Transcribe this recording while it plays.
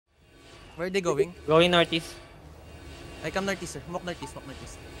Where are they going? Going northeast. I come northeast, sir. Walk northeast, walk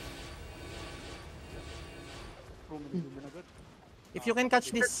northeast. If you can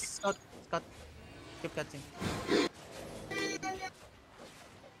catch this, Scott, keep catching.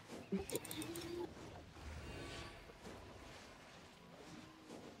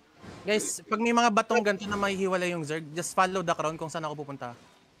 Guys, pag may mga batong ganito na mahihiwalay yung Zerg, just follow the crown kung saan ako pupunta.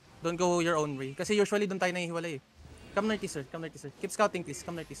 Don't go your own way. Kasi usually doon tayo nahihiwalay eh. Come northeast, sir. Come northeast, sir. Keep scouting, please.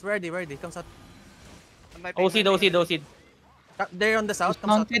 Come northeast. Where are they? Where are they? Come south. OC. They're on the south.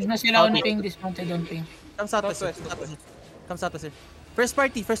 Come south. Dismounted na sila on ping. Dismounted on ping. Come south, sir. Come south, sir. First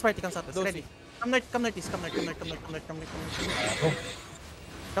party. Come south. Ready. Come northeast. Come north.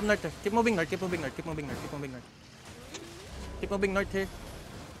 Come north, sir. Keep moving north. Keep moving north here.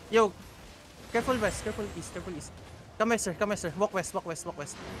 Yo, careful west, careful east. Come west, sir. Walk west.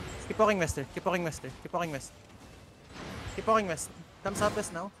 Keep walking west, sir. Keep walking west. Come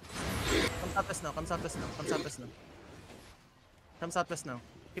southwest now. Come southwest now.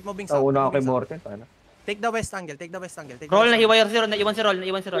 Keep moving south. Una ako kay Morten, paano? Take the west angle. Roll, naiwan si Roll.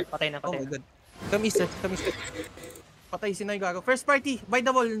 Patay na. Oh, good. Come east, sir. Patay, sino yung gago? First party, by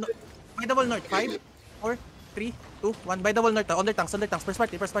the wall north. 5, 4, 3, 2, 1. By the wall north. On their tanks. First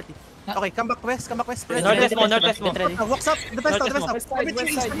party. Okay, come back west. Northwest mo. Walks up. The best out. West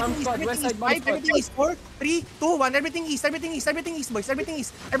side, 5, everything is 4, 3, 2, 1. Everything east, boys. Everything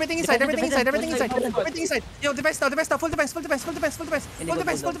inside. Yo, the best out. Full defense.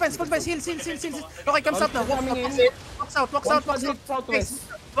 Heal. Okay, come south now. Walks out. Walks out.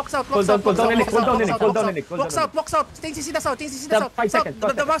 Pull down, Nick. Walks out. Stay CC the south. 5 seconds.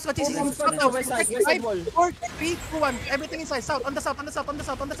 The boss got CC. West side. 4, 3, 2, 1. Everything inside. South. On the south.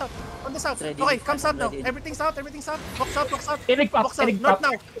 Okay, come south now. Everything south. Walks out. Walks out. North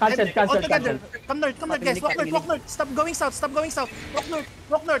now. Cancel. All together. Come north, guys. Walk north. Stop going south. Walk north.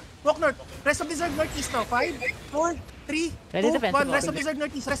 Rest of the Zerg northeast now. 5, 4, 3, 2, 1. Rest of the Zerg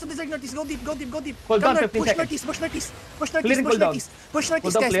northeast. Go deep. Hold on, Come north. 15 Push seconds. northeast. Push northeast, Hold on, guys.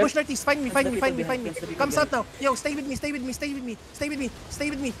 clear. Find me. Come south now. Yo, stay with me.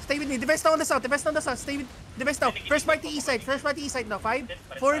 Defense now on the south. Stay with defense now. First party east side now. 5,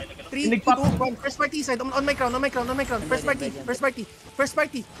 4, 3, 2, 1. First party east side. On my crown. First party.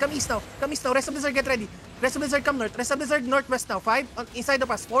 Come east now. Rest of the Zerg get ready. Rest of the Zerg come north. Rest of the Zerg northwest now. 5, inside of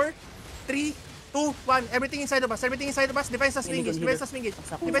us. 4, 3, 2, 1. Everything inside of us. Defense us engage.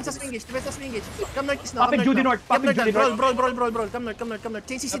 Come northeast now. Papig Judy North. Brawl. Come north.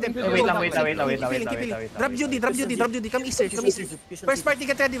 Change CC them. Wait lang. Drop Judy. Come east, sir. First party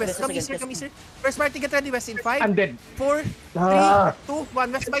get ready west. Come east, sir. First party get ready west in 5, I'm dead. 4, 3, 2,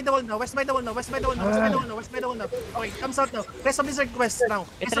 1. West by the wall now. Okay, come south now. Rest of the Zerg west now.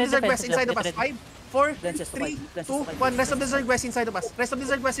 Rest of the Zerg west inside of us. 5, 4, 3, 2, 1. Rest of the Zerg west inside of us.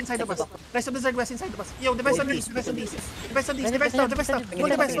 Yo, the best on these. Defense now. Full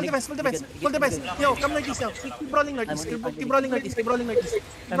defense. Yo, come northeast now. Keep rolling northeast.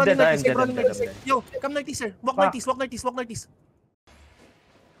 Yo, come northeast, sir. Walk northeast.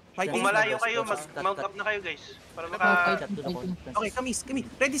 Kung malayo kayo, mag-mount up na kayo guys. Para maka... Okay, come east.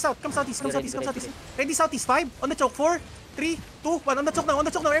 Ready south. Come southeast. Ready southeast. 5, on the choke. 4, 3, 2, 1. On the choke now.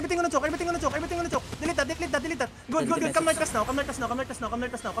 Everything on the choke. Delete that. Good. Come northwest now. Good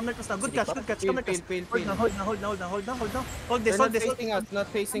catch. Come northwest. Hold now. Hold this. Not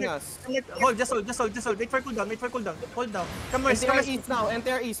facing us. Hold. Just hold. Wait for cooldown. Hold down. Come north. NTR east now.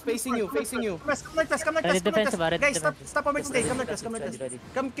 NTR east. Facing you. Come northwest. Guys, stop over stay. Come northwest.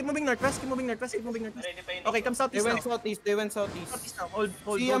 Keep moving northwest. Okay, come southeast now. They went southeast. Southeast now. Hold.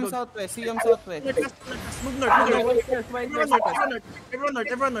 SIAM southwest. Move north. Everyone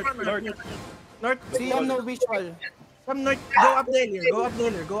north. SIAM no visual. Come north. Go up the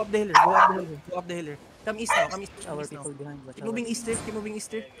hill. Come east now. Keep moving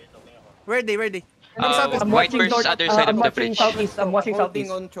east. Where are they? I'm White watching versus other side of the bridge. I'm watching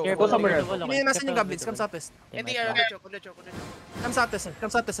southeast. On choke. Go somewhere else. Nasaan yung goblins? Come southwest. NTR on the choke. Come southwest, sir.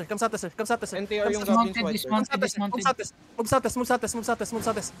 NTR yung goblins white. Dismounted.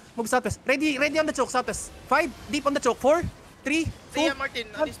 Move southwest. Ready on the choke, southwest. 5, deep on the choke. 4, 3, 2, Siya Martin,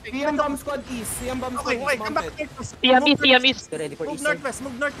 on this ping. SIAM bomb squad east. Okay, come back northwest. SIAM is. Move northwest. No,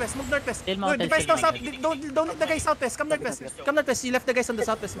 defense now south. Don't let the guys southwest. Come northwest. You left the guys on the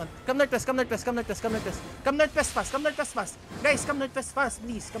southwest, man. Come northwest fast. Guys, come northwest fast,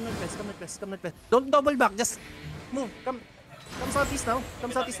 please. Come northwest. Don't double back. Just move. Come southeast now.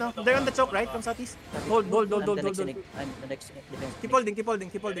 They're on the choke, right? Come southeast. Hold. Keep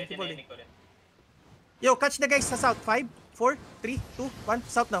holding. Yo, catch the guys sa south. 5, 4, 3, 2, 1.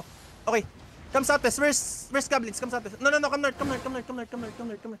 South now. Okay. Come southwest. Where's goblins? Come southwest. No, come north.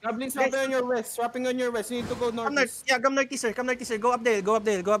 Goblins swapping on your west. Swapping on your west. You need to go Come north. northeast. Yeah, come northeast, sir. Come northeast, sir. Go up Dale. Come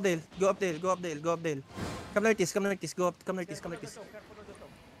northeast. Come northeast.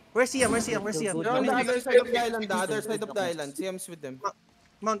 Where's Siam? They're on the other side of the island. CM's with them.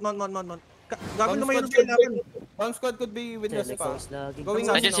 Mount. Gagawin naman yun ang natin. Bomb squad could be with us pa. Going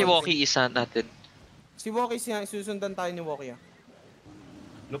Nandiyan Nandiyan si Walkie, isa natin. Si Walkie siya, susundan tayo ni Walkie.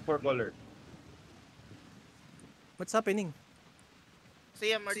 Look for color. What's happening?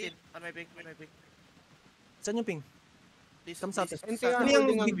 SIAM, Martin. On my ping. Saan yung ping? This, Come south. NTR Ano yung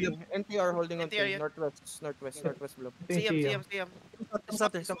holding on big ping. NTR holding on NTR ping. yan. Northwest block. SIAM.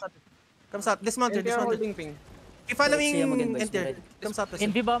 Come south. Dismount. NTR holding ping. If following enter. Come south.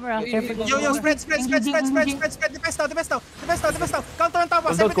 Envy bomber, careful. Yo, spread. Defense now. Counter on top.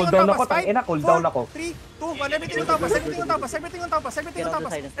 Cool down ako, tangina, cool down ako. 3, 2, 1. Everything on top.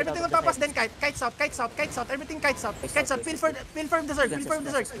 Then kite south. Everything kite south. Feel for the zerg.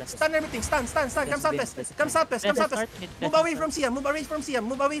 Stun everything. Stun. Come southwest. Move away from Siam.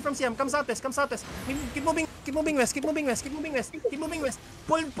 Come southwest. Keep moving west.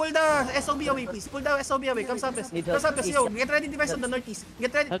 Pull the SOB away, please. Come southwest. Yo, get ready defense on the northeast.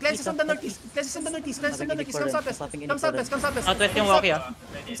 Cleanses on the northeast. Come southwest. Southwest yung Walkie ah.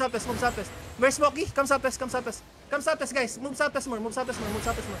 Move southwest. Where's Walkie? Come southwest, guys. Move southwest more. Move south.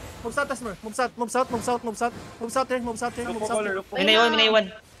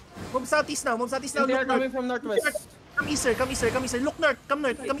 Minaiwan. Move southeast now. NTR Look coming north. from northwest. Come east, sir. Look north. Come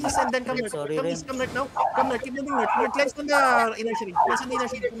east and then come north. Come north now. Keep moving north. Cleanse on the inner city.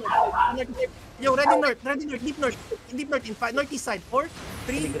 Yo, ready north. Deep north. In 5, northeast side. 4,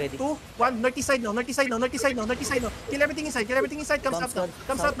 3, 2, 1. Northeast side now. Kill everything inside. Come south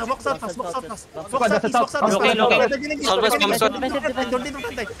now. Walk south fast. Okay. Southwest, bomb squad. Yo,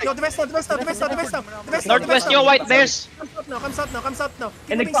 the west now. Northwest yung White Bears. Come south now.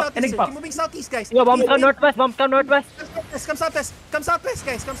 Enig pa. Keep moving southeast, guys. Yo, bomb ka northwest. Come southwest,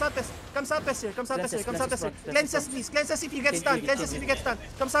 guys. Come southwest, sir. Cleanses, please. Cleanses if you get stunned.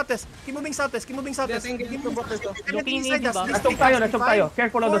 Come southwest. Keep moving southwest. Everything inside us. Nachok tayo.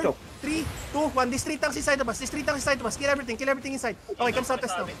 Careful on the choke. 3, 2, 1. District tanks inside of us. Kill everything inside. Okay, come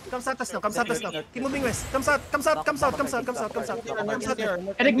southwest now. Keep moving west. Come south.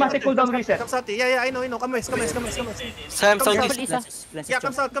 Enigmatic cooldown reset. Come south. Yeah, I know. Come west. Sam, southeast. Yeah,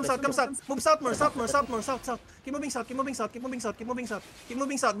 come south. Move south. Keep moving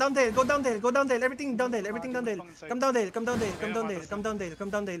south. Down Dale. Go down Dale. Everything down Dale. Come down Dale.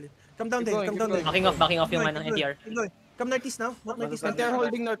 Backing off yung man ng NTR. Come northeast now. NTR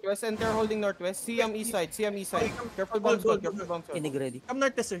holding northwest. CM east side. Careful bomb squad. Come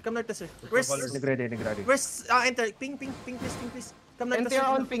northwest, sir. Where's Ready. enter? Ping, please. Come northwest. NTR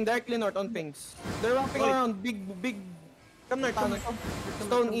on ping. Directly north on pings. They're wrapping around big. Come north.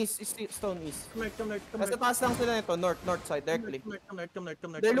 Stone east. Come north. Nasa taas lang sila nito. North side. Directly. Come north.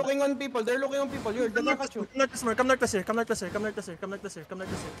 They're looking on people. You're the Nakachu. Come northwest, sir.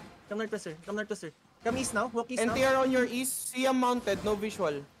 Come east now. Walk east now. NTR on your east. CM mounted. No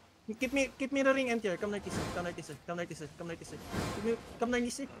visual. Keep mirroring NTR. Come northeast, sir. Come northeast.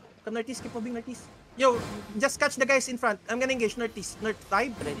 Keep moving northeast. Yo, just catch the guys in front. I'm gonna engage northeast. North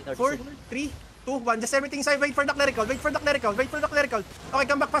 5, 4, 3, 2, 1. Just everything inside. Wait for the clerical. Okay,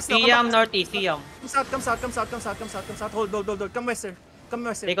 come back fast now. Siam northeast. Come south. Hold. Come west, sir.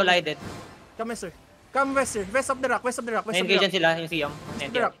 They collided. Come west, sir. West of the rock. Na-engage yan sila yung Siam.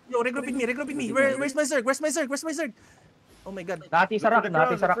 NTR. Yo, regroup with me. Where's my zerg? Oh my god. Nati sa rock.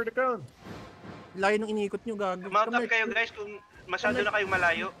 Layo nung iniikot nyo, gago. Mount up kayo guys kung masyado na kayong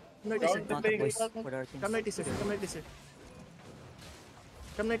malayo.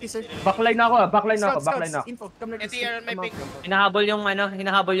 Come northeast, sir. Backline na ako. Info. Come northeast. NTR on my ping. Hinahabol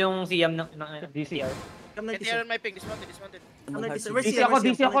yung Siam ng DCR. Come northeast, NTR sir. on my ping. Dismounted. Come northeast, sir. Where's DC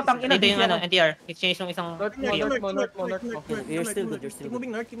Siam? ako, tangina. Dito yung NTR. Exchange yung isang North. You're still good. Keep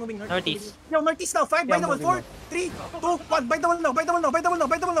moving north. northeast. Yo, northeast now. 5 by the wall. 4, 3, 2, 1. By the wall now.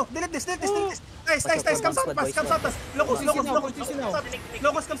 Delete this. Nice. Come south fast. Locos, come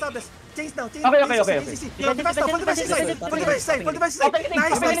south fast. Change now. Okay. Yo, defense now. Full defense side.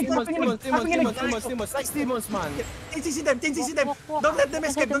 Nice. Nice demons, man. TCC them. Don't let them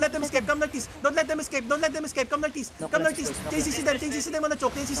escape. Come northeast. Come northeast. TCC them on the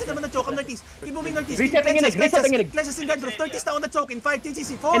choke. Come northeast. Keep moving northeast. Resetting inig. Cleanses in guard roof. 30 now on the choke in 5.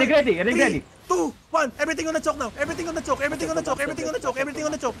 TCC 4. Inig ready. 3, 2, 1. Everything on the choke now. Everything on the choke. Everything on the choke. Everything on the choke. Everything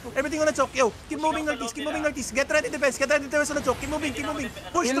on the choke. Everything on the choke. Yo, keep moving northeast. Keep moving northeast. Get ready defense. Get ready defense on the choke. Keep moving. Keep moving.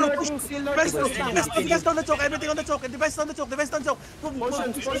 Push Still through. north, Push. still north. Defense through. Defense on the choke. Everything on the choke. Defense on the choke. Defense on the choke.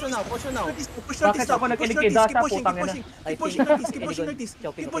 Portion now, portion now. Push Bakit northeast. ako Push nakinig northeast. kay Dasa, Keep pushing. putang Keep ina? pushing. Keep pushing northeast. Keep pushing northeast.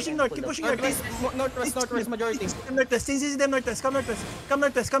 Keep pushing north. Keep pushing northeast. Northwest majority. Northwest, since them northwest, come northwest, come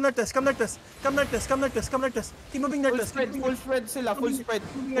northwest, come northwest, come northwest, come northwest, come northwest, come northwest. Keep moving northwest. Full spread sila, full spread.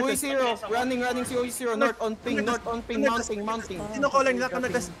 OE0, running si OE0, north on ping, mounting. Sino caller nila? Come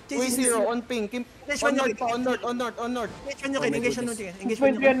northwest. OE0 on ping, on north. Engage nyo kayo, engage nyo kayo, engage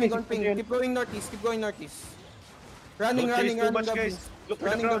Point nyo kayo. yan, miss. On ping, keep going northeast. Running Too much, guys. goblins. Look for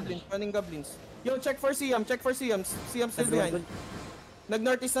the crowd. Running goblins. Yo, check for Siam. Siam still behind.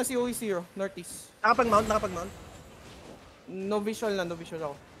 Nag-northeast na si OE0, northeast. Nakapag-mount. No visual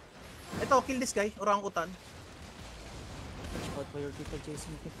ako. Ito, kill this guy, orangutan. Watch out for your people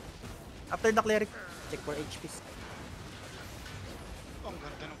chasing you. After the cleric. Check for HPs. Ang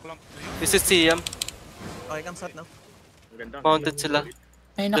ganda ng clamp na yun. This is CM. Okay, come shot now. Mounted sila.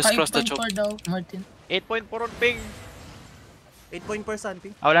 Ay, Just naka cross the choke. 8.4 daw, Martin. 8.4 on ping. 8 point per sun,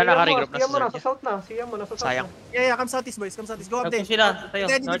 ping. Wala naka-regroup na Siya mo sa nasa south na. Siya mo nasa south. Sayang. Yeah, come southeast boys, come southeast. Go up there. Nag-push sila. Tayo,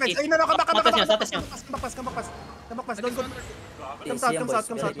 Ready defense. northeast. Ayun na, come back. Matas nyo, satas nyo. Come back. Don't go. Come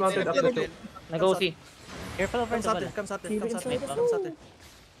south. Mounted up the choke. Nag-OC. Careful of Come friends. south, come south. Come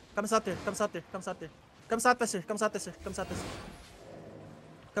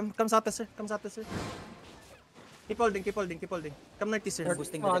south, sir. Keep holding. Come northeast, sir.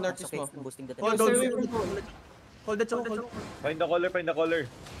 Boosting Oh, the northeast mo. boosting the Hold the choke. Find the caller.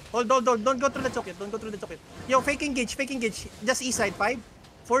 Hold. Don't go through the choke yet. Yo, fake engage. Just east side. 5,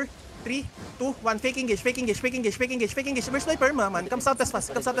 4, 3, 2, 1. Fake engage. Where's sniper, man? Come south as fast.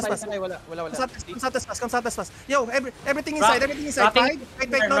 Ay, wala. Come south as fast. Yo, everything inside. 5.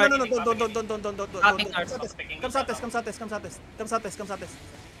 Wait. No. Don't. Come south.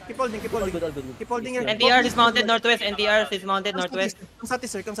 Keep holding. Keep holding here. NTR dismounted northwest. NTR dismounted northwest.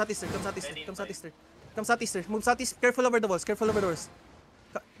 Come southeast, sir. Move southeast. Careful over the walls.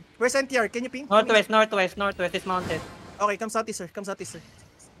 Where's NTR? Can you ping? Northwest dismounted. Okay, come southeast, sir. Come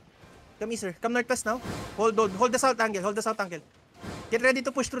east, sir. Come northwest now. Hold the south angle. Get ready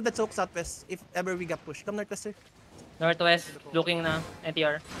to push through the choke southwest if ever we get push. Come northwest, sir. Northwest, looking na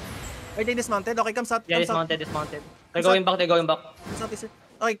NTR. Are they dismounted? Okay, come south. Yeah, Come dismounted. They're going back. southeast, sir.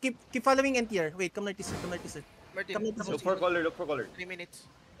 Okay, keep following NTR. Wait, come northeast, sir. Martin, Come northeast, sir. Look for caller. 3 minutes.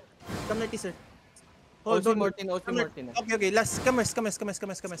 Come northeast, sir. OC Hold. Martin. Okay. Last. Come.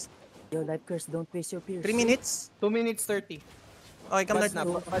 Yo, life curse, don't waste your peers. 3 minutes. 2 minutes 30. Okay, come Bad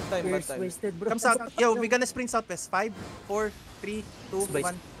north. time. Peers wasted, bro. Come south. Yo, we're gonna sprint southwest. 5, 4, 3, 2,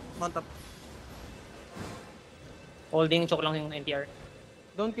 1. Mount up. Holding choke lang yung NTR.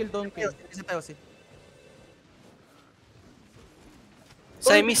 Don't kill. Isa tayo, si.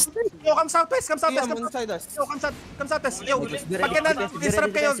 Siamese. Yo, come southwest. Siam inside us. Yo, come southwest. Yo, pag yan na,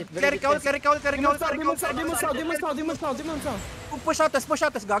 disrupt kayo. Clerical. Demon sound. Push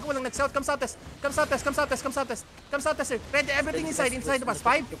southwest. Gago, walang nag-south. Come southwest, sir. Ready, everything inside the pass.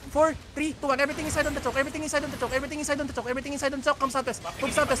 5, 4, 3, 2, 1. Everything inside on the choke. Come southwest.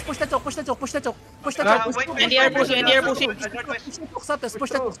 Push the choke. NTR pushing. Southwest.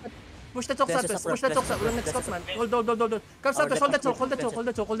 Push the choke. Walang nag-stop, man. Hold. Come southwest.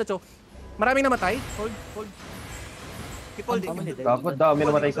 Hold the choke. Maraming namatay. Hold. Keep holding. Dapat dami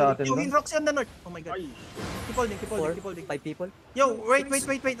namatay sa atin. Yo, no? win Roxy on the north. Oh my god. Keep holding. 5 people. Yo, wait.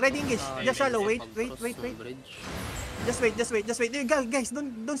 Ready engage. Just shallow. Wait. Just wait. Yo, guys,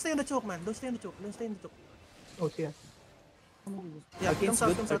 don't stay on the choke, man. Don't stay on the choke. Oh, siya. Yeah, come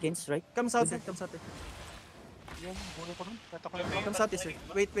south. Arcanes, right? Come south, sir. Come south, sir.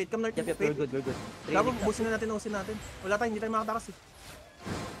 Wait. Come north. Yep, we're good. Labo, busin na natin. Wala tayo, hindi tayo makatakas eh.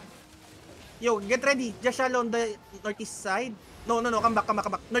 Yo, get ready. Just shallow on the northeast side. No, come back.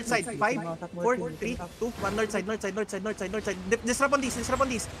 North side. 5, 4, 3, 2, 1. North side. Disrupt on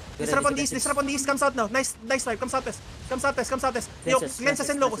this. Come south now. Nice five. Come southwest. Yo, lenses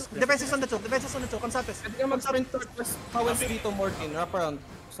and locus. Defenses on the choke. Come southwest. Pwede ka mag-sprint northwest. Powers dito, Mortin. Wrap around.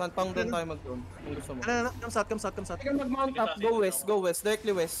 Saan pang doon tayo mag-drone? Kung gusto mo. No. Come south. Pwede ka mag-mount up. Go west.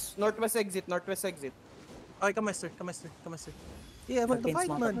 Directly west. Northwest exit. Okay, come west, sir. Yeah, what the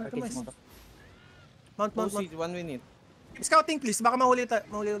fight, man. Come west. Mount. OC, 1 minute. Keep scouting, please. Baka mahuli tayo.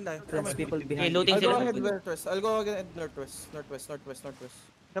 Friends, people Okay, behind. looting I'll go sila. ahead west. I'll go ahead northwest.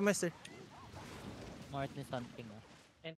 Come west, sir. Martin something.